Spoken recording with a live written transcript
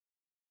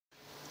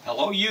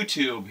Hello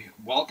YouTube,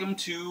 welcome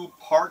to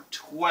part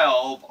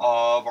 12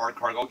 of our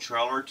cargo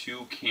trailer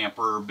to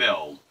camper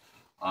build.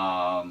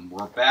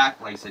 We're back,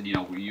 like I said,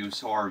 you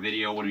saw our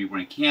video when we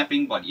went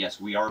camping, but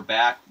yes, we are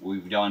back.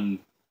 We've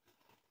done,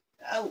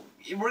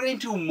 we're getting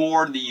to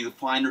more of the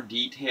finer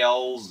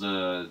details,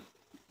 the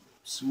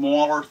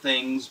smaller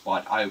things,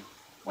 but like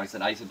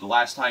I said the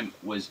last time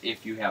was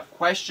if you have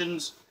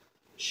questions,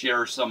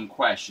 share some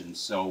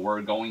questions. So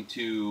we're going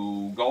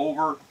to go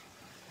over.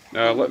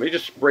 Let me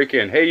just break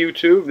in. Hey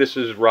YouTube, this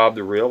is Rob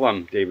the Real.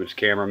 I'm David's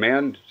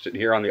cameraman, sitting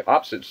here on the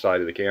opposite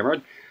side of the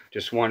camera.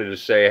 Just wanted to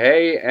say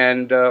hey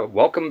and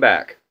welcome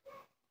back.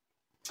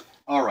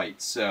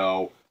 Alright,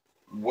 so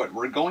what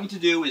we're going to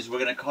do is we're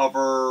going to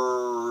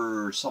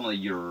cover some of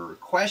your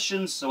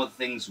questions, some of the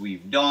things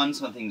we've done,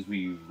 some of the things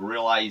we've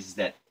realized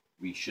that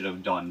we should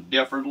have done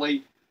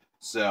differently.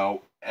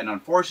 So, and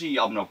unfortunately,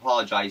 I'm going to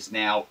apologize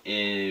now.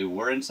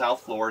 We're in South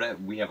Florida.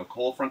 We have a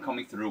cold front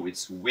coming through.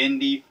 It's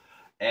windy.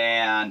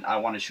 And I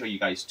want to show you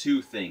guys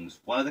two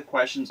things. One of the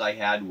questions I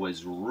had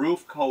was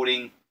roof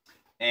coating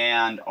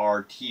and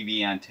our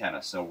TV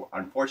antenna. So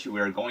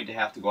unfortunately, we are going to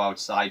have to go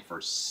outside for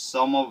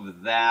some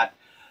of that.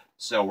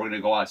 So we're going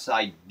to go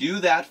outside, do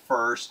that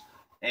first,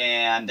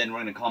 and then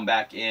we're going to come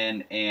back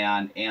in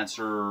and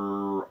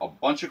answer a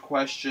bunch of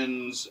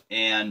questions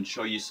and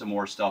show you some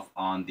more stuff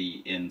on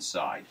the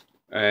inside.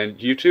 And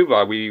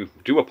YouTube, we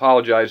do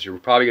apologize. You're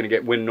probably going to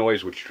get wind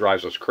noise, which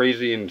drives us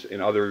crazy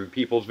in other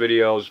people's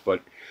videos,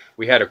 but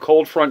we had a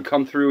cold front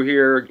come through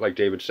here. Like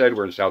David said,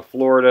 we're in South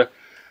Florida.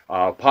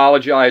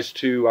 Apologize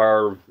to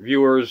our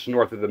viewers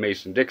north of the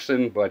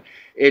Mason-Dixon, but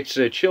it's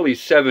a chilly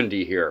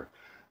 70 here.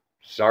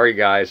 Sorry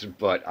guys,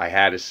 but I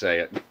had to say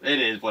it.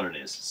 It is what it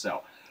is.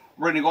 So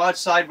we're going to go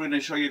outside. We're going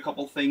to show you a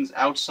couple things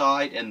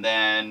outside, and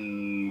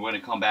then we're going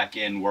to come back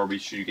in where we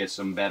should get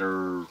some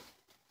better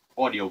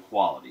audio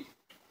quality.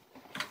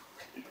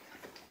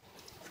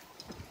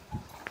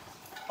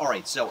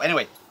 Alright, so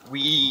anyway,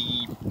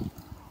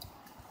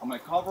 I'm going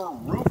to cover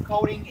roof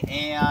coating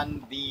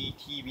and the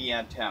TV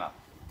antenna.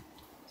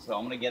 So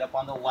I'm going to get up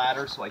on the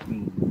ladder so I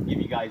can give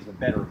you guys a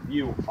better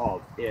view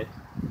of it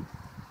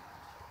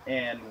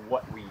and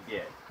what we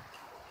did.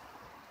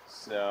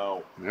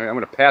 So I'm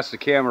going to pass the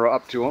camera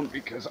up to him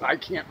because I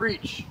can't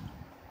reach.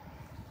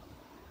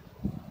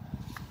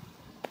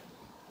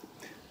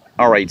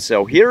 Alright,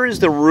 so here is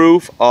the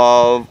roof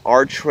of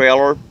our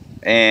trailer.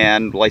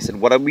 And like I said,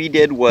 what we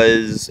did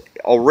was,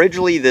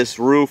 originally this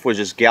roof was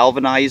just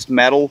galvanized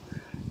metal,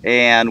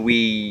 and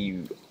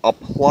we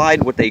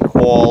applied what they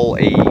call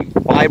a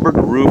fibered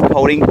roof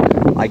coating.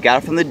 I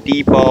got it from the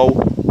depot,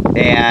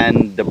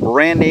 and the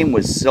brand name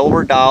was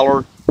Silver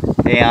Dollar,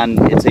 and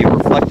it's a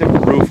reflective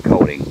roof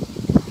coating.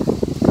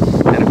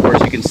 And of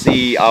course you can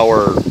see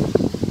our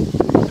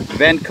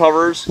vent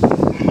covers,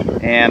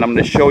 and I'm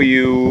going to show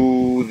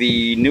you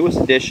the newest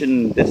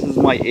addition. This is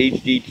my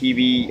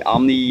HDTV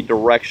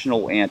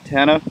omnidirectional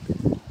antenna,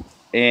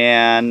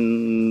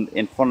 and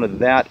in front of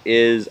that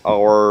is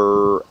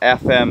our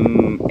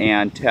FM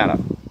antenna.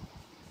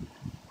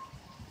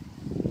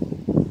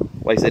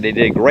 Like I said, they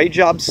did a great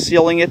job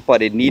sealing it,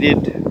 but it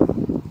needed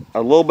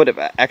a little bit of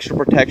extra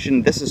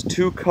protection. This is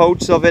 2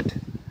 coats of it.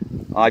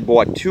 I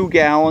bought 2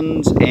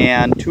 gallons,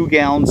 and 2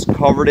 gallons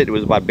covered it. It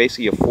was about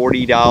basically a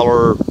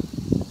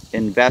 $40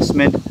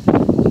 investment.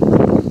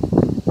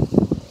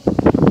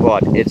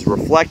 But it's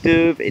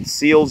reflective, it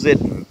seals it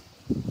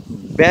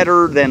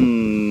better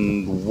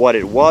than what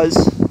it was,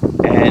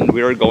 and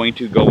we're going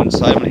to go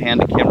inside. I'm going to hand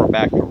the camera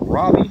back to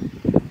Robbie,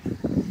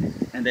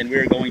 and then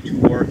we're going to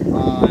work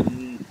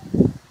on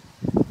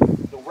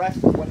the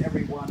rest of what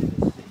everyone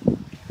is seeing.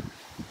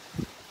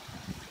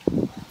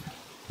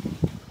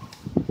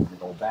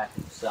 Go back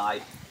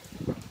inside.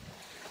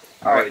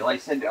 Alright, like I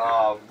said,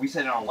 we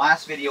said in our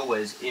last video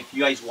was if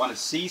you guys want to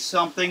see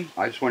something.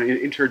 I just want to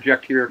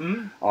interject here.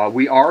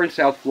 We are in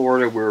South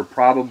Florida. We're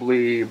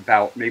probably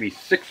about maybe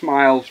 6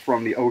 miles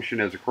from the ocean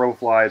as a crow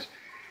flies.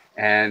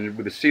 And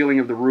with the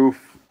sealing of the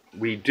roof,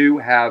 we do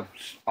have,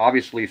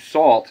 obviously,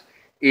 salt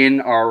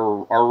in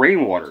our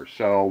rainwater.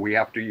 So we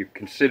have to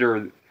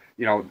consider,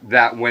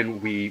 that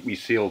when we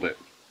sealed it.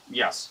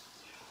 Yes.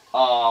 I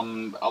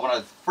want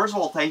to, first of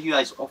all, thank you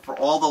guys for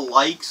all the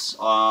likes.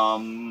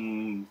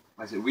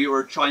 I said we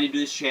were trying to do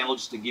this channel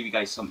just to give you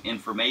guys some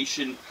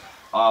information.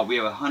 We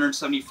have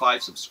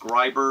 175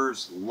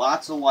 subscribers,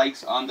 lots of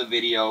likes on the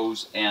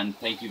videos, and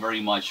thank you very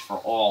much for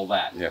all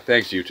that. Yeah,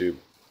 thanks YouTube.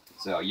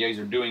 So you guys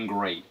are doing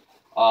great.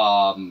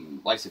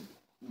 Like I said,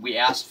 we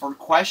asked for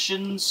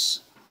questions.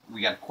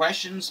 We got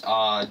questions.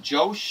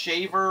 Joe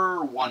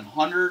Shaver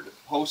 100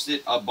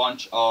 posted a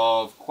bunch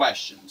of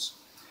questions.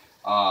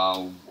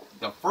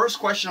 The first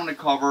question I'm going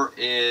to cover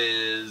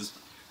is,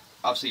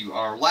 obviously,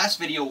 our last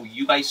video,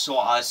 you guys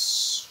saw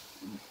us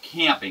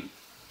camping.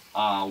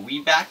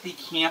 We backed the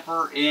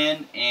camper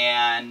in,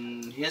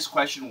 and his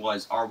question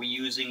was, are we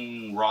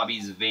using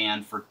Robbie's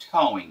van for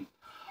towing?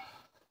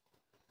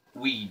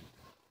 We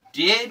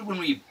did when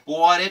we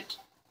bought it.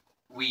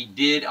 We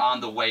did on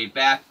the way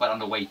back, but on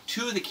the way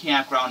to the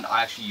campground,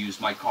 I actually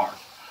used my car.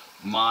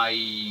 My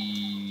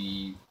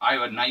I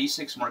have a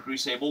 96 Mercury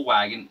Sable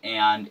wagon,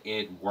 and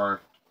it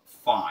worked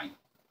fine.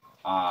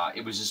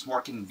 It was just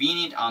more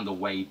convenient on the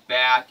way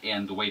back,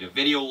 and the way the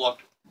video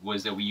looked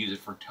was that we use it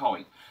for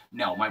towing.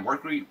 No, my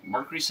Mercury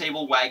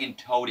Sable wagon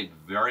towed it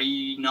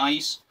very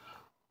nice.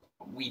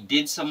 We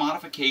did some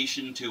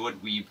modification to it.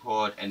 We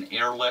put an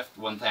Airlift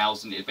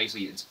 1000.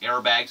 Basically it's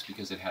airbags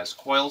because it has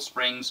coil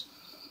springs.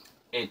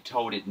 It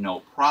towed it no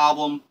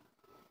problem.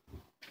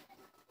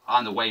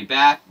 On the way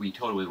back, we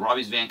towed it with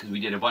Robbie's van because we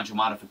did a bunch of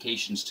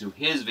modifications to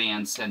his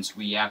van since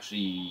we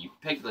actually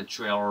picked the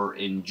trailer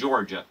in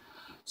Georgia.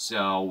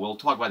 So we'll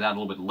talk about that a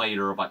little bit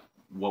later about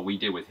what we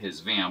did with his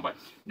van. But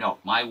no,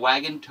 my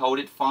wagon towed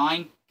it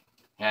fine,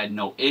 had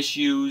no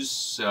issues,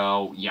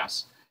 so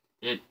yes,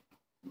 it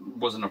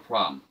wasn't a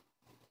problem.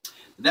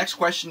 The next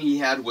question he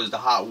had was the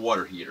hot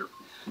water heater.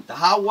 The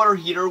hot water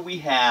heater we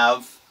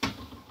have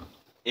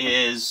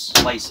is,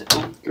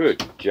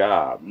 good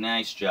job.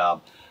 Nice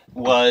job.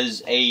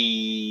 Was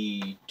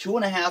a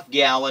 2.5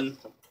 gallon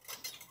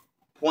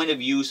point of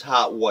use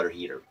hot water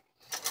heater.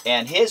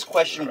 And his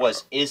question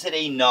was, is it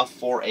enough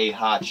for a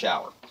hot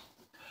shower?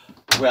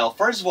 Well,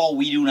 first of all,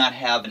 we do not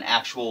have an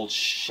actual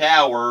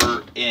shower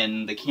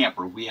in the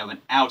camper. We have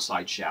an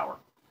outside shower.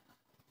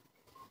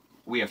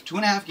 We have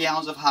 2.5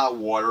 gallons of hot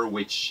water,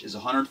 which is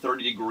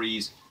 130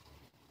 degrees.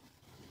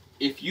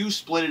 If you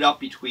split it up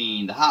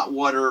between the hot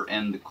water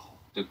and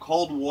the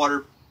cold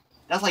water,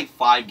 that's like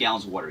 5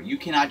 gallons of water. You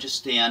cannot just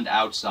stand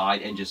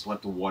outside and just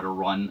let the water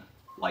run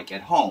like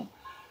at home.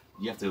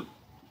 You have to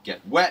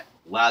get wet,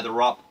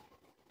 lather up.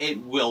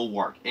 It will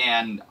work.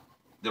 And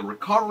the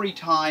recovery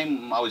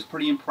time I was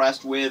pretty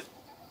impressed with.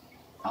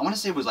 I want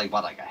to say it was like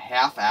about a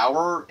half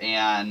hour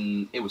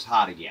and it was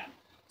hot again.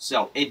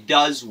 So it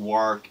does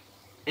work.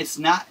 It's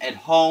not at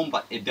home,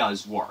 but it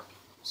does work.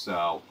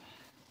 So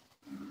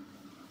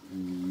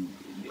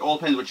it all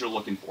depends what you're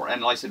looking for.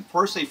 And like I said,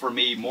 personally for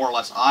me, more or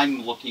less,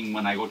 I'm looking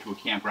when I go to a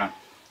campground,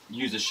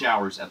 use the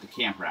showers at the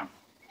campground.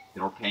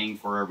 They're paying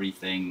for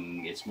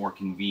everything. It's more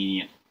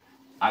convenient.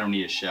 I don't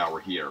need a shower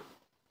here.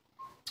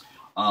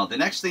 The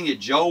next thing that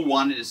Joe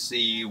wanted to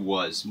see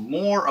was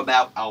more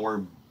about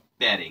our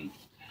bedding.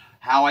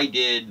 How I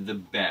did the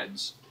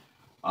beds.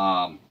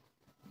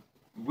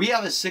 We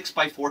have a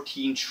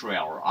 6x14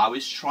 trailer. I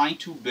was trying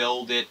to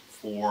build it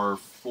for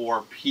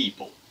 4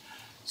 people.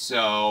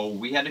 So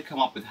we had to come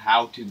up with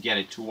how to get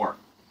it to work.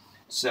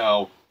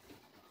 So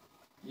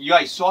you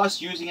guys saw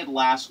us using it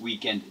last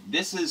weekend.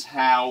 This is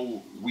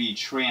how we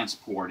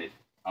transport it.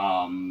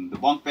 The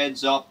bunk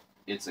bed's up.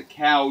 It's a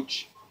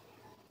couch.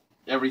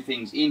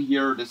 Everything's in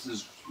here. This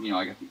is,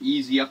 I got the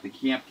Easy Up, the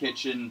camp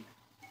kitchen,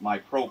 my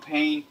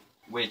propane,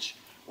 which,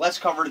 let's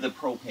cover the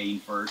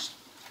propane first.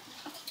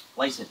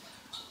 Like I said,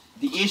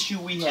 the issue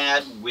we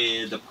had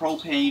with the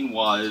propane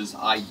was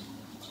I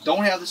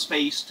don't have the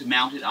space to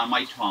mount it on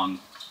my tongue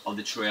of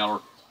the trailer.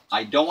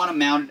 I don't want to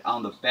mount it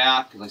on the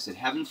back because I said,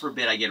 heaven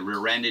forbid I get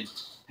rear-ended.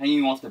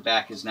 Hanging off the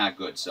back is not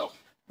good. So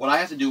what I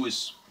have to do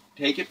is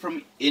take it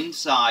from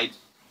inside,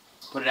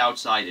 put it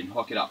outside, and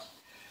hook it up.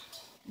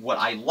 What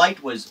I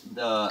liked was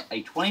a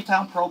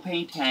 20-pound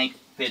propane tank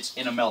fits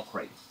in a milk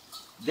crate.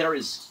 There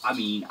is,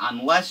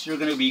 unless you're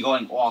going to be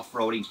going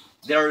off-roading,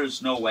 there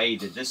is no way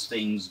that this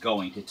thing's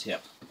going to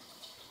tip.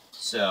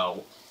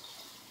 So,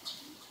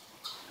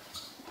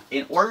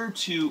 in order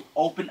to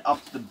open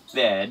up the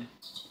bed,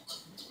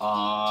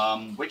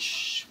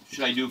 which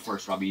should I do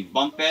first, Robbie?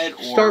 Bunk bed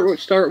or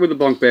start with the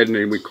bunk bed, and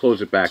then we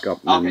close it back up.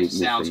 And okay, move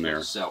sounds from good.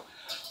 there. So,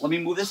 let me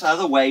move this out of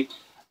the way,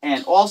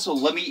 and also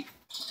let me.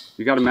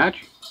 You got a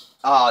match?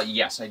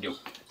 Yes, I do.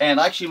 And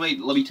actually,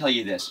 let me tell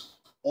you this.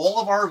 All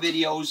of our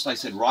videos, like I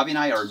said, Robbie and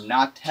I are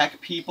not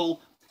tech people.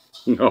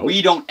 No.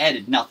 We don't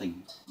edit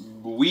nothing.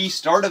 We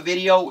start a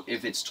video,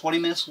 if it's 20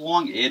 minutes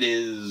long, it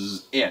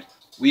is it.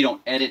 We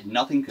don't edit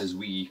nothing because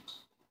we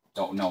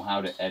don't know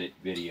how to edit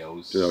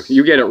videos. So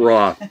you get it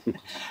raw.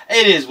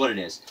 It is what it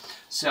is.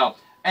 So,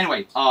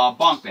 anyway,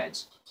 bunk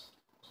beds.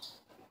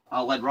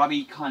 I'll let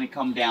Robbie kind of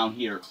come down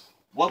here.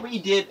 What we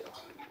did,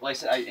 like I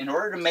said, in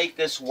order to make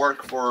this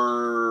work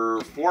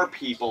for 4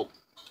 people,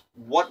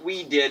 what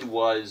we did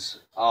was,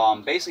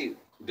 basically,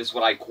 this is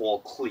what I call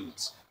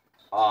cleats.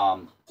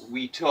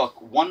 We took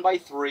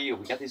 1x3,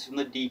 we got these from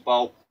the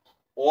depot.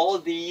 All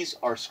of these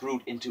are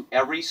screwed into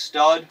every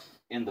stud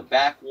in the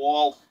back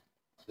wall,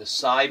 the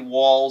side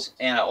walls,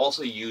 and I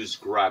also used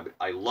Grab-It.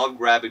 I love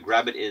Grab-It.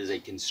 Grab-It is a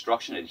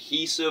construction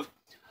adhesive.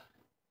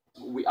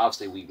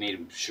 Obviously, we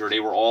made sure they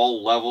were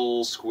all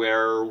level,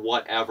 square,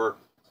 whatever.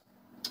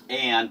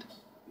 And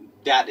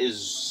that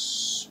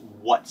is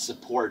what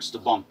supports the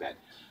bunk bed.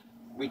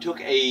 We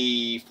took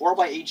a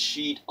 4x8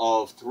 sheet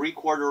of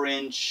 3/4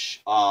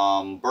 inch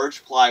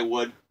birch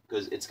plywood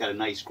because it's got a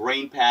nice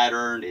grain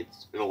pattern.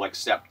 It'll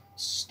accept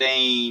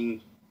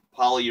stain,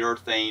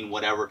 polyurethane,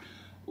 whatever.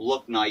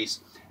 Look nice.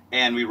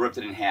 And we ripped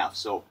it in half.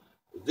 So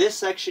this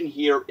section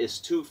here is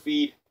 2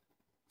 feet.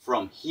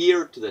 From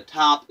here to the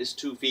top is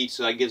 2 feet.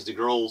 So that gives the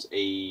girls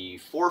a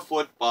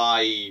 4-foot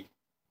by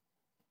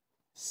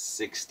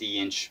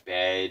 60-inch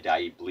bed,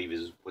 I believe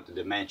is what the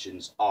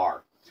dimensions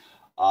are.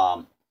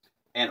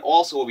 And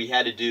also what we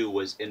had to do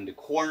was in the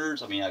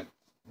corners, I mean,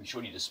 we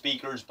showed you the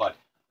speakers, but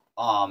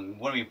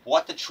when we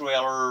bought the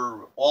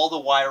trailer, all the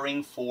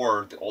wiring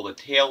for all the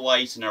tail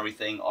lights and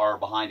everything are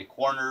behind the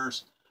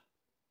corners.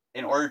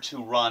 In order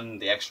to run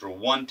the extra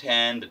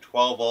 110, the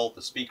 12 volt,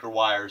 the speaker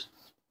wires,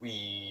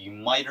 we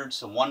mitered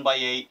some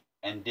 1x8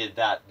 and did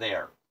that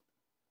there.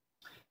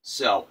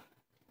 So,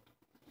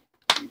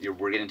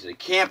 we're getting to the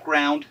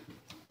campground,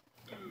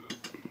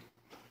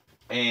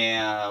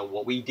 and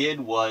what we did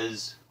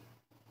was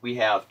we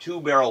have 2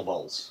 barrel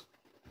bowls,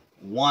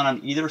 one on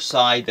either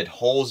side that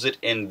holds it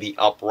in the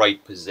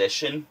upright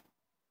position.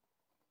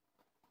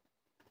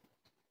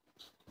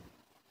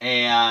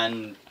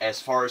 And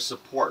as far as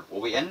support,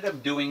 what we ended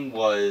up doing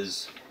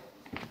was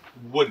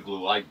wood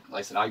glue. Like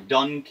I said, I've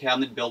done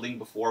cabinet building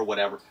before,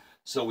 whatever.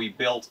 So we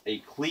built a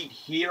cleat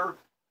here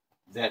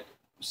that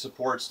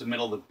supports the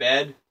middle of the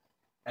bed,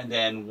 and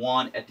then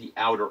one at the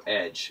outer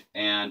edge.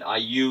 And I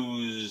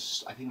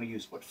think we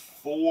used, what,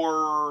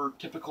 4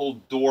 typical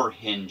door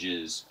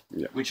hinges,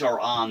 yeah, which are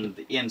on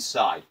the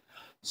inside.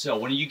 So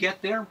when you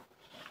get there,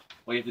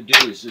 what you have to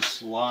do is just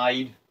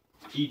slide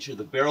each of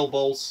the barrel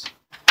bolts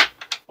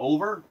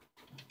over,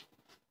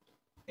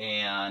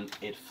 and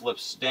it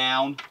flips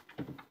down,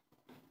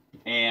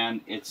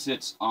 and it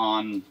sits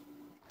on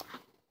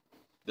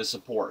the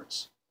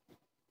supports.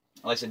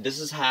 Like I said, this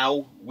is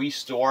how we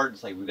stored.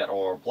 It's like we've got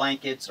all our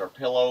blankets, our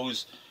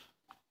pillows,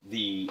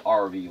 the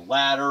RV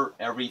ladder,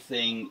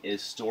 everything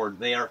is stored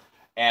there.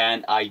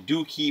 And I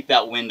do keep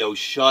that window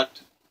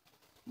shut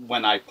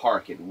when I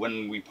park it.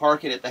 When we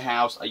park it at the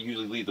house, I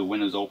usually leave the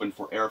windows open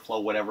for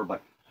airflow, whatever,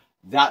 but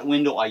that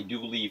window I do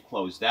leave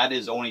closed. That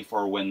is only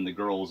for when the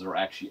girls are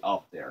actually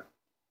up there.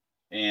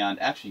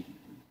 And actually,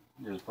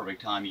 here's a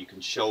perfect time you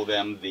can show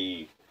them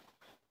the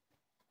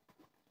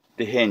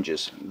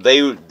hinges.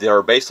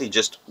 They're basically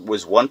just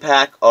was 1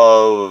 pack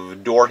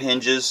of door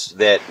hinges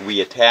that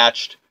we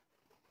attached.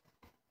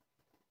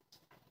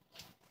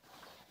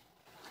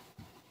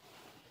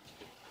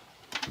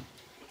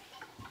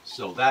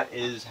 So that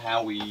is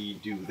how we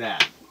do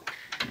that.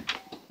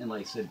 And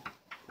like I said,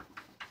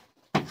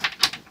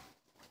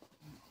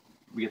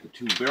 we get the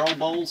 2 barrel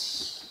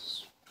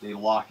bolts, they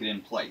lock it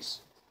in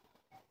place.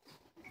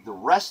 The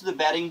rest of the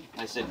bedding,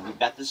 like I said, we've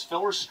got this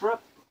filler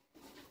strip.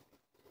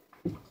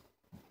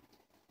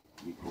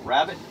 You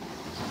grab it,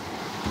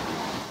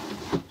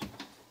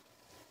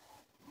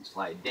 you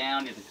slide it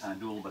down. You have to kind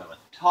of do a little bit of a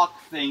tuck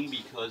thing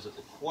because of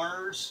the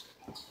corners.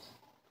 You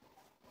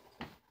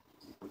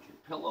put your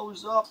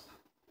pillows up,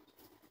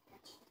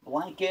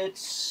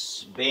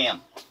 blankets,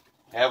 bam.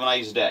 Have a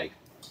nice day.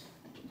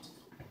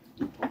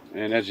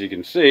 And as you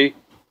can see,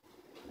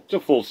 it's a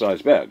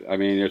full-size bed. I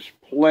mean, there's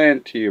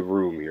plenty of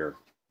room here.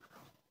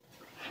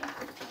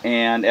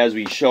 And as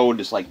we showed,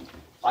 it's like,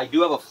 I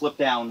do have a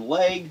flip-down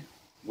leg,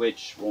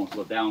 which won't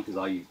flip down because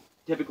I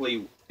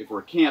typically, if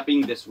we're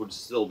camping, this would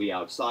still be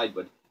outside,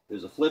 but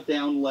there's a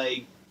flip-down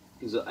leg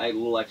because I have a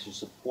little extra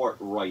support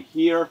right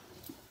here.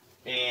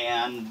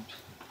 And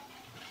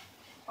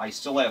I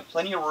still have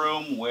plenty of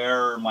room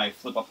where my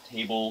flip-up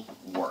table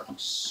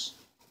works.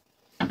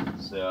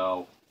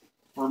 So,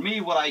 for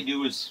me, what I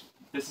do is,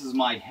 this is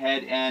my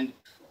head end.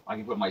 I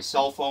can put my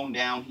cell phone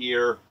down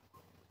here.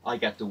 I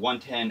got the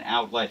 110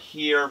 outlet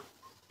here.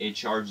 It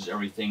charges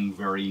everything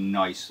very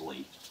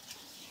nicely.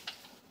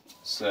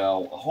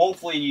 So,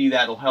 hopefully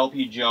that'll help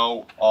you,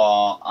 Joe,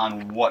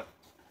 on what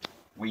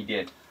we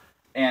did.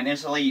 And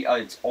instantly,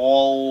 it's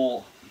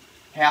all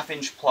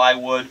 1/2-inch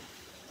plywood.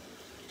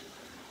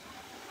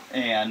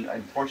 And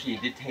unfortunately,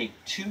 it did take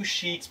 2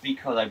 sheets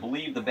because I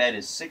believe the bed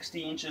is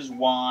 60 inches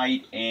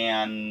wide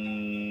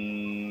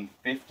and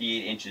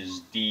 58 inches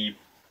deep.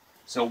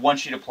 So 1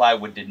 sheet of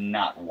plywood did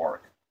not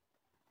work.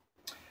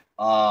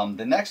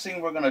 The next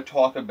thing we're going to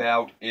talk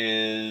about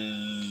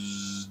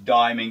is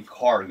Diamond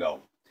Cargo.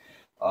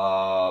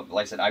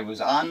 Like I said, I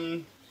was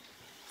on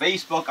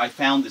Facebook. I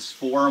found this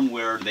forum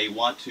where they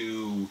want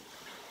to,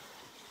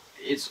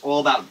 it's all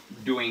about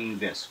doing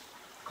this.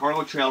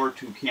 Cargo trailer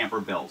to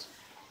camper builds.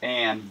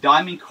 And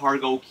Diamond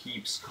Cargo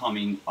keeps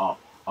coming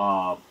up.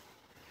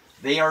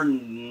 They are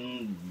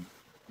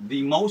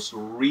the most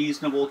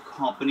reasonable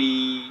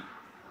company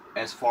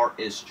as far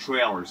as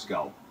trailers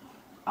go.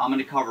 I'm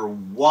going to cover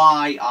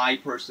why I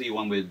personally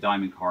went with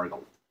Diamond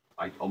Cargo.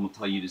 I'm going to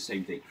tell you the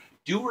same thing.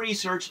 Do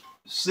research,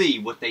 see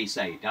what they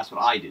say. That's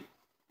what I did.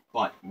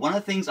 But one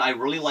of the things I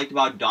really liked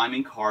about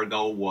Diamond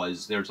Cargo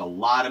was there's a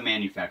lot of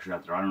manufacturers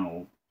out there. I don't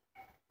know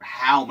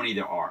how many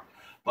there are.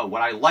 But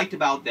what I liked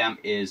about them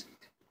is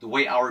the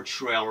way our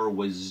trailer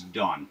was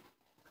done.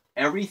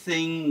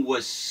 Everything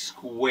was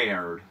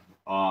squared.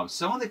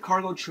 Some of the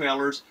cargo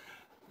trailers,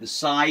 the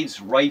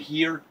sides right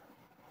here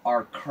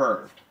are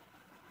curved.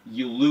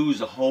 You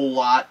lose a whole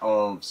lot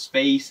of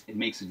space. It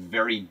makes it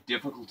very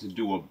difficult to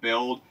do a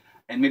build.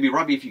 And maybe,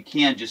 Robbie, if you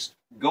can, just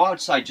go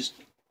outside, just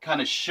kind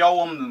of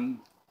show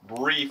them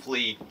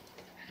briefly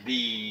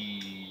the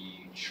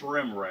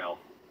trim rail.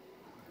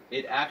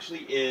 It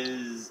actually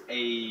is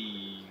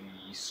a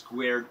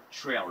squared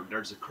trailer.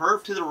 There's a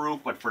curve to the roof,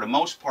 but for the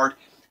most part,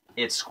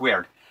 it's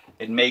squared.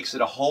 it makes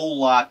it a whole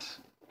lot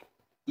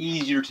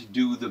easier to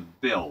do the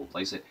build.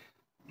 Like I said,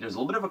 there's a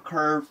little bit of a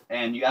curve,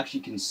 and you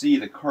actually can see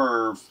the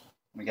curve.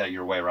 Let me get out of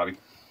your way, Robbie.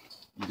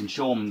 You can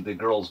show them the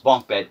girl's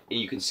bunk bed, and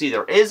you can see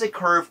there is a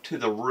curve to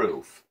the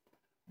roof,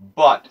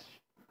 but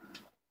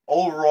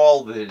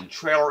overall the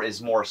trailer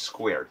is more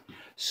squared.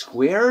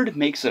 Squared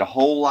makes it a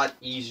whole lot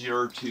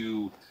easier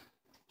to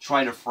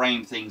try to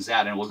frame things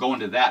out, and we'll go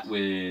into that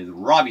with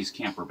Robbie's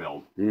camper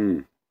build.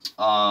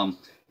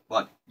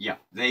 But yeah,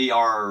 they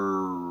are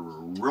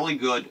really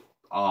good.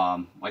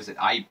 Like I said,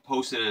 I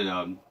posted it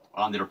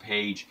on their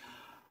page.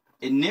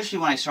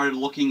 Initially, when I started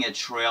looking at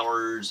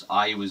trailers,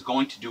 I was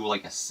going to do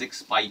like a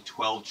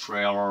 6x12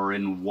 trailer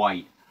in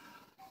white.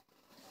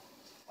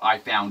 I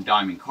found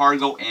Diamond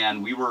Cargo,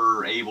 and we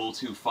were able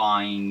to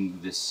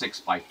find the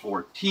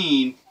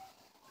 6x14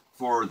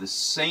 for the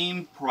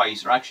same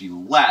price, or actually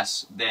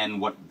less than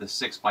what the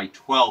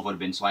 6x12 would have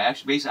been. So I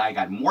actually, basically, I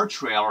got more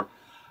trailer,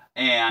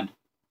 and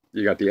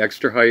you got the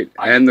extra height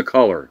and the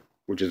color,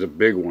 which is a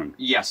big one.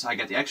 Yes, I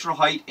got the extra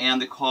height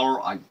and the color.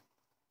 I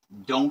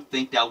don't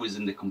think that was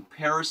in the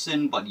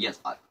comparison, but yes,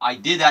 I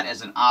did that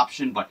as an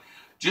option. But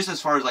just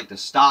as far as like the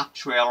stock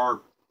trailer,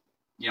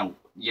 you know,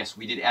 yes,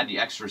 we did add the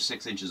extra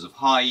 6 inches of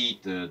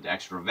height, the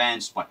extra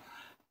vents, but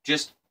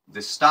just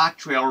the stock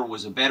trailer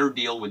was a better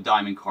deal with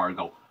Diamond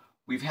Cargo.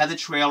 We've had the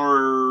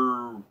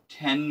trailer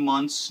 10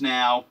 months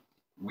now.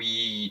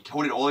 We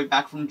towed it all the way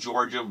back from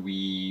Georgia.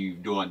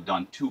 We've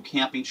done 2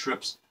 camping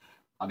trips.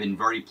 I've been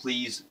very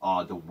pleased.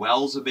 The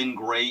wells have been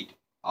great.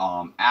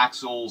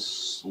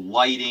 Axles,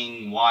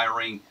 lighting,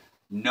 wiring,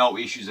 no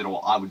issues at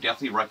all. I would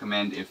definitely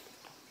recommend, if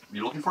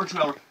you're looking for a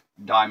trailer,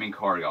 Diamond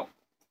Cargo.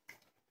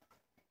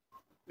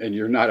 And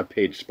you're not a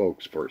paid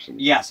spokesperson.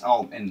 Yes.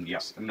 Oh, and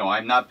yes. No,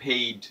 I'm not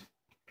paid.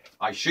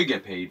 I should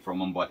get paid from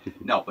them, but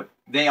no. But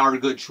they are a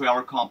good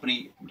trailer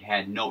company. We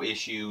had no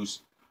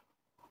issues.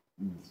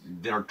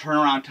 Their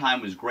turnaround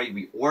time was great.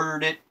 We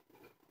ordered it.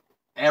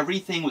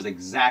 Everything was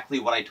exactly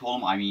what I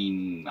told them. I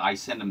mean, I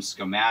sent them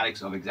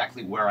schematics of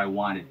exactly where I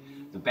wanted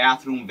the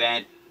bathroom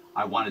vent.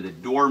 I wanted the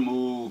door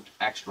moved,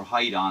 extra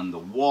height on the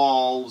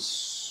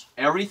walls.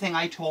 Everything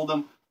I told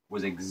them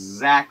was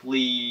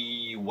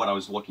exactly what I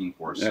was looking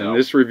for. So, and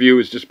this review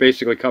is just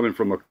basically coming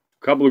from a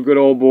couple of good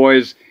old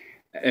boys,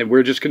 and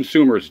we're just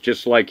consumers,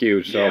 just like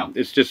you. So yeah,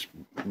 it's just,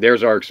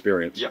 there's our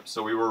experience. Yep,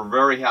 so we were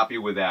very happy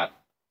with that.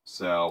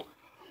 So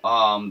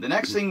the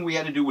next thing we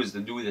had to do was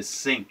to do the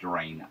sink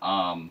drain.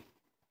 Like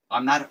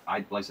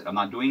I said, I'm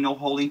not doing no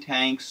holding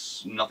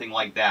tanks, nothing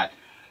like that.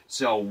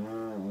 So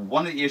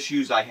one of the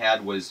issues I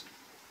had was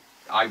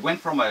I went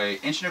from an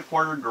 1.25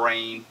 inch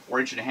drain, or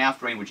 1.5 inch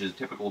drain, which is a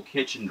typical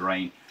kitchen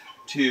drain,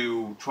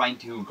 to trying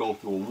to go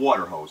through a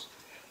water hose.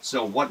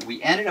 So what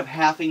we ended up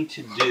having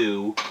to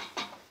do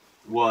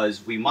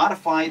was we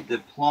modified the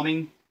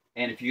plumbing,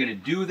 and if you're going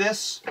to do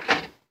this,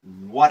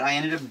 what I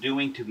ended up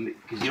doing,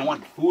 because you don't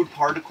want food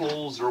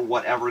particles or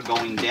whatever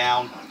going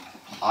down,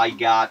 I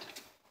got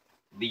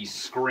these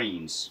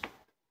screens.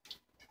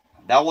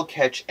 That will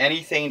catch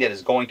anything that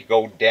is going to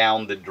go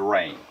down the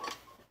drain.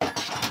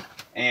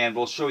 And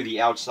we'll show you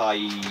the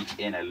outside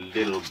in a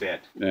little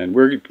bit. And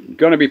we're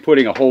going to be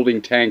putting a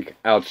holding tank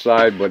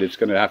outside, but it's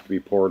going to have to be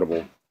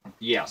portable.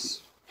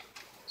 Yes.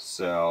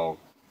 So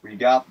we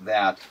got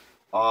that.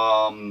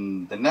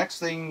 The next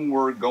thing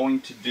we're going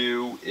to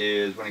do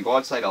is when I go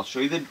outside, I'll show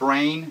you the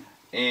drain,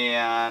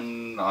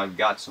 and I've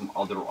got some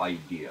other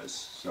ideas.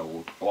 So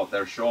we'll go out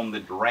there, show them the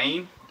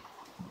drain.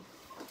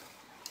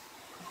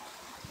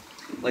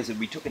 Like I said,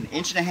 we took an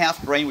 1.5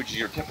 inch drain, which is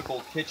your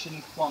typical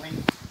kitchen plumbing.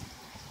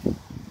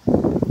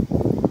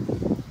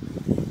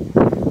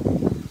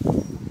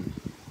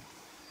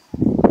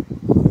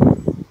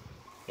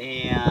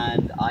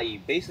 And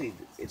basically,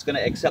 it's going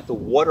to accept the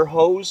water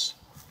hose.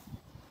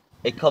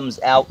 It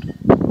comes out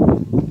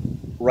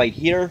right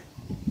here,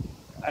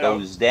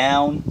 goes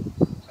down,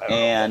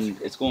 and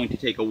it's going to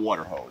take a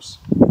water hose.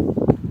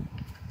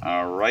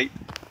 Alright,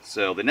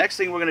 so the next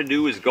thing we're going to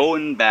do is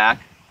going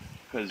back,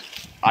 because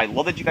I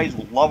love that you guys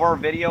love our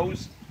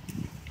videos,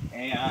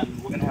 and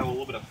we're going to have a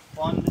little bit of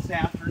fun this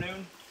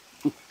afternoon,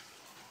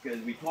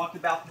 because we talked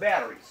about the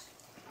batteries.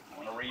 I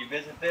want to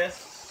revisit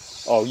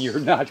this. Oh, you're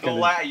not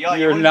going to...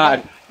 You're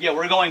not... Yeah,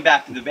 we're going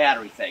back to the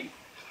battery thing.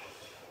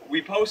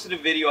 We posted a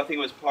video, I think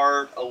it was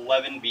part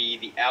 11B,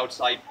 the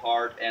outside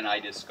part, and I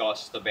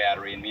discussed the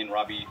battery, and me and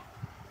Robbie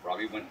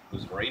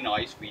was very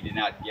nice. We did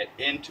not get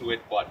into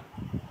it, but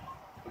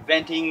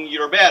venting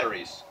your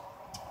batteries.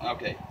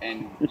 Okay,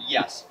 and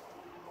yes,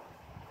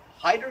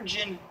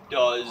 hydrogen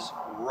does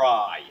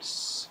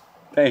rise.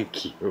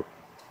 Thank you.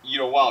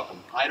 You're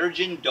welcome.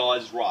 Hydrogen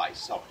does rise.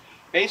 So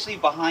basically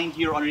behind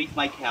here underneath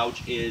my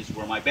couch is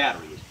where my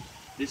battery is.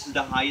 This is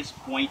the highest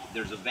point.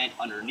 There's a vent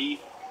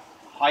underneath.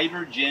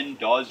 Hydrogen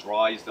does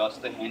rise. That's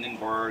the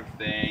Hindenburg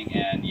thing.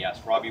 And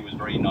yes, Robbie was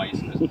very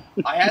nice.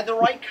 I had the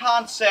right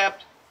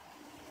concept.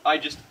 I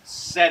just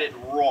said it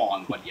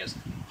wrong. But yes,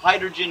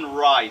 hydrogen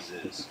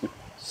rises.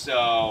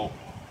 So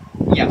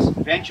yes,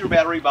 vent your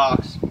battery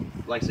box.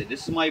 Like I said,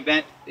 this is my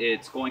vent.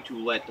 It's going to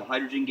let the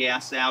hydrogen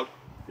gas out.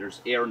 There's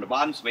air in the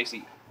bottom. So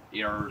basically,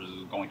 Air is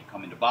going to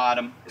come into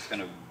bottom. It's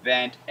going to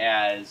vent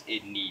as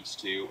it needs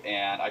to.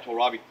 And I told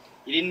Robbie,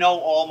 he didn't know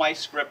all my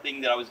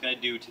scripting that I was going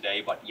to do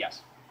today, but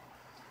yes.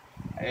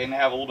 I'm going to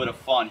have a little bit of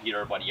fun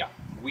here, but yeah.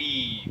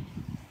 We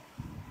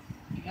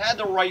had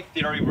the right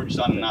theory, we're just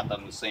not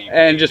on the same page.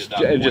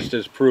 And just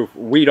as proof,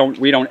 we don't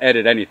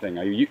edit anything.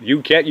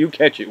 You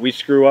catch it. We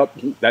screw up.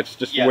 That's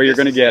just the way you're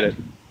going to get it.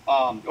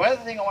 The other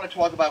thing I want to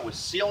talk about was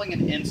sealing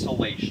and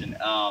insulation. Do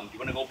you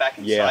want to go back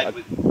inside?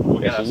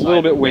 Yeah, it's a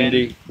little bit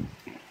windy.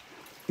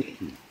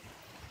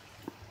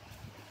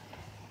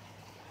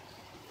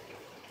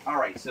 All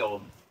right,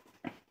 so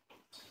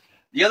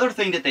the other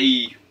thing that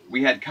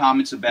we had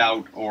comments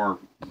about, or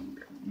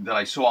that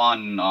I saw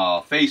on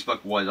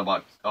Facebook, was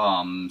about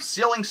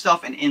sealing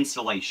stuff and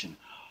insulation.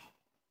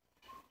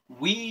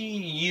 We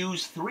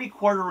use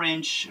 3/4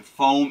 inch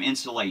foam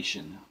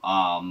insulation.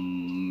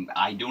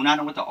 I do not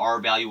know what the R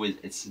value is.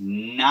 It's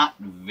not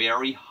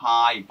very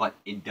high, but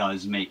it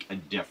does make a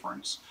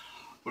difference.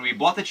 When we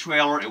bought the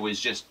trailer, it was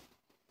just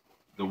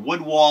the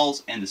wood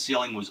walls and the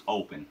ceiling was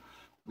open.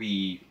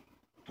 We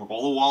took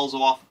all the walls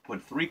off,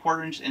 put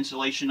 3/4 inch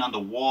insulation on the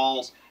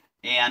walls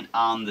and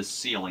on the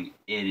ceiling,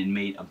 and it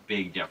made a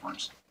big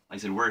difference. Like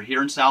I said, we're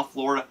here in South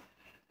Florida,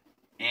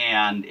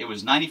 and it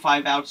was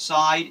 95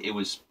 outside. It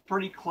was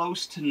pretty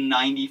close to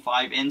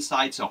 95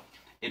 inside, so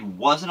it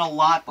wasn't a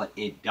lot, but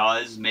it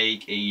does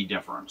make a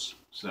difference.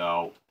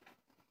 So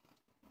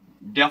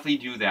definitely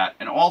do that.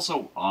 And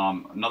also,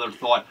 another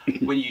thought,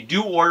 when you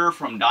do order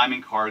from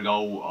Diamond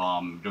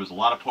Cargo, there was a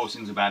lot of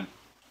postings about it.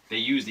 They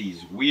use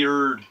these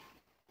weird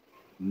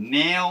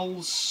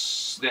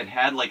nails that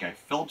had like a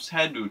Phillips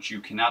head, which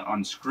you cannot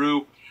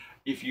unscrew.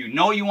 If you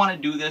know you want to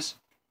do this,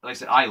 like I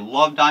said, I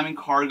love Diamond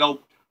Cargo.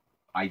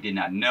 I did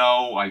not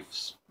know. I've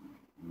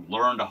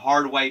learned the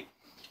hard way.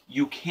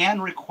 You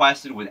can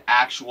request it with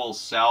actual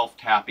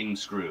self-tapping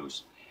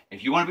screws.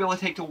 If you want to be able to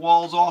take the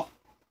walls off,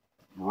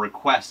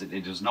 request it.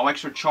 There's no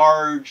extra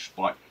charge,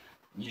 but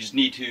you just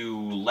need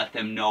to let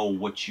them know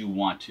what you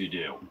want to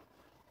do.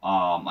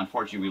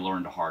 Unfortunately, we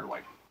learned the hard way.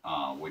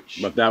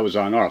 But that was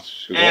on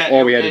us.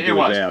 All we had to do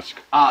was ask.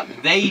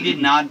 They did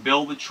not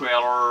build the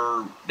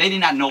trailer. They did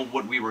not know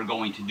what we were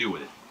going to do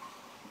with it.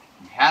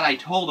 Had I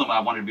told them I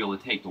wanted to be able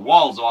to take the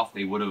walls off,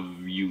 they would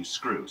have used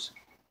screws.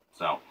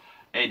 So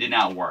it did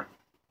not work.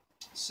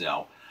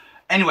 So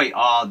anyway,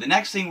 the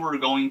next thing we're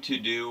going to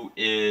do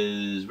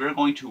is we're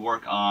going to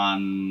work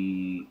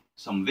on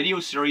some video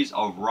series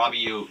of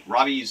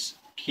Robbie's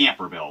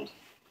camper build.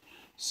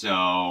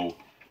 So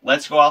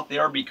let's go out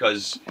there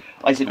because,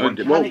 like I said,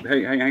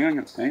 hey, hang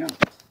on.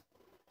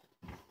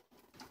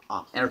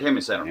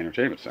 Entertainment Center.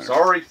 Entertainment Center.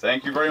 Sorry,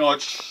 thank you very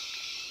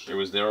much. It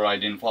was there. I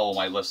didn't follow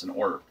my list in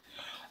order.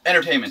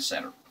 Entertainment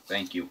Center.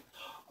 Thank you.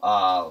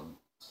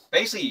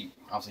 Basically,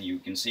 obviously, you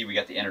can see we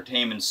got the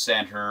Entertainment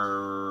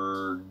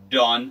Center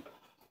done.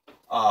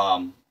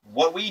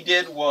 What we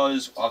did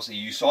was, obviously,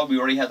 you saw we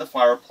already had the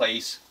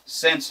fireplace.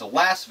 Since the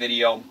last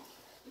video,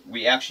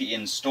 we actually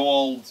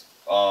installed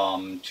 2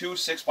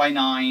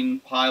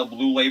 6x9 Pyle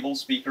Blue Label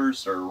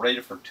speakers. They're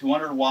rated for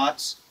 200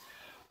 watts.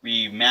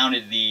 We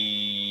mounted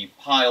the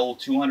Pyle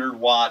 200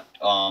 watt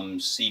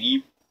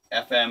CD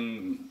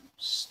FM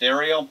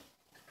stereo.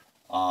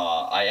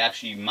 I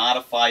actually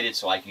modified it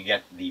so I could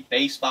get the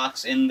bass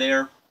box in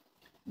there.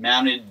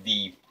 Mounted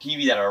the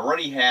TV that I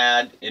already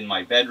had in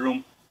my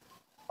bedroom.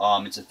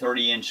 It's a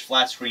 30-inch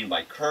flat screen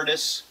by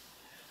Curtis.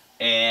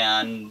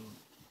 And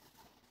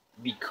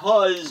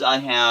because I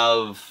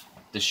have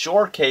the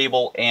Shore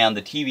cable and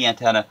the TV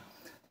antenna,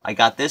 I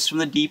got this from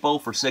the depot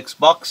for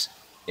 $6.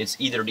 It's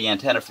either the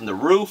antenna from the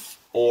roof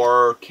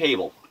or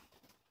cable.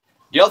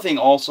 The other thing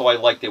also I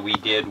liked that we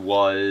did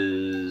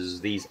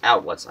was these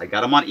outlets. I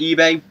got them on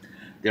eBay.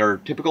 They're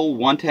typical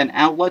 110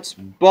 outlets,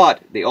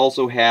 but they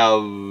also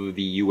have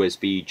the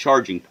USB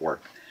charging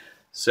port.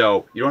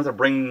 So you don't have to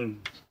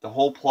bring the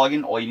whole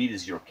plug-in. All you need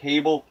is your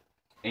cable,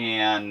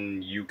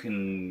 and you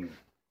can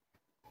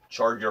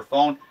charge your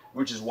phone,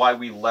 which is why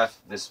we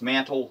left this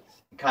mantle.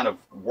 It kind of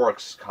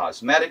works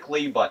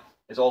cosmetically, but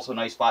it's also a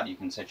nice spot. You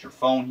can set your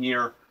phone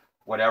here,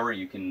 whatever.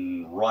 You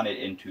can run it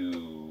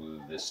into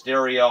the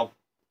stereo,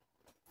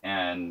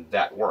 and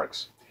that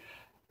works.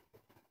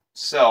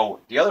 So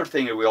the other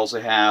thing that we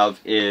also have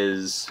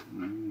is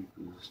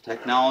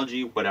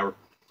technology, whatever.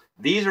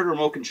 These are the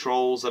remote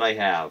controls that I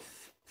have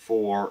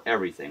for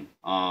everything.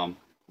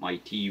 My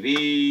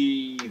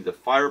TV, the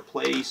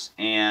fireplace,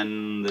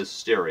 and the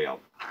stereo.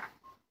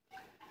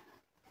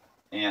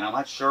 And I'm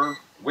not sure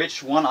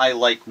which one I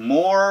like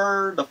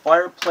more, the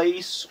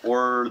fireplace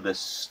or the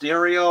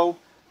stereo,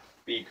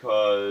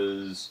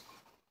 because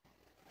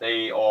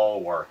they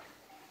all work.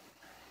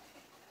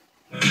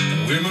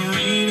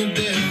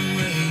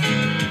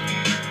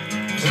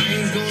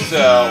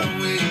 So,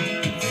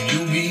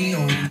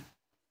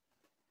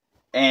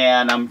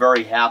 and I'm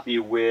very happy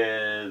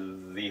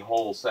with the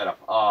whole setup.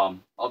 I'll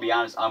be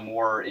honest, I'm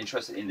more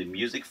interested in the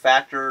music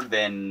factor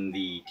than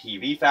the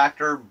TV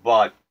factor,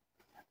 but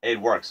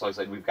it works. So like I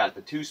said, we've got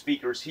the 2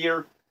 speakers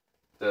here,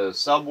 the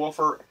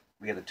subwoofer.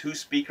 We got the 2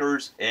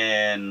 speakers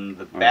in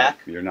the back.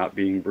 You're not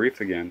being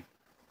brief again.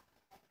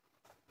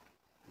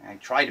 I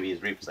try to be as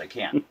brief as I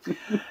can.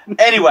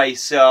 Anyway,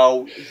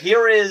 so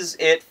here is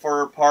it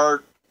for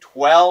part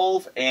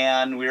 12,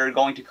 and we're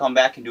going to come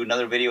back and do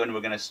another video, and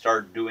we're going to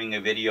start doing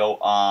a video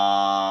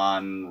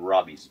on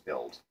Robbie's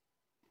build.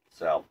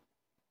 So,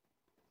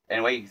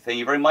 anyway, thank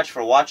you very much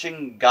for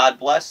watching. God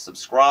bless.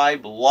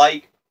 Subscribe,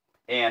 like,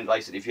 and like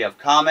I said, if you have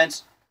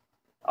comments,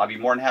 I'll be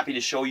more than happy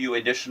to show you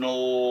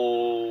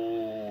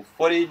additional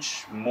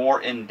footage,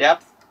 more in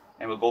depth,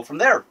 and we'll go from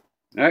there.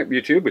 All right,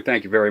 YouTube, we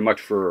thank you very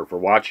much for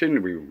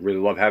watching. We really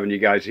love having you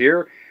guys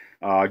here.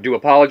 I do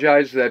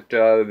apologize that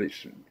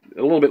it's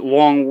a little bit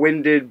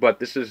long-winded, but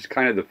this is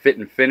kind of the fit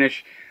and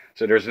finish,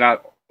 so there's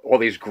not all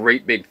these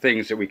great big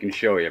things that we can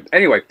show you.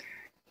 Anyway,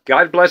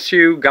 God bless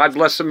you. God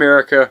bless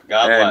America.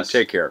 God bless. And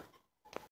take care.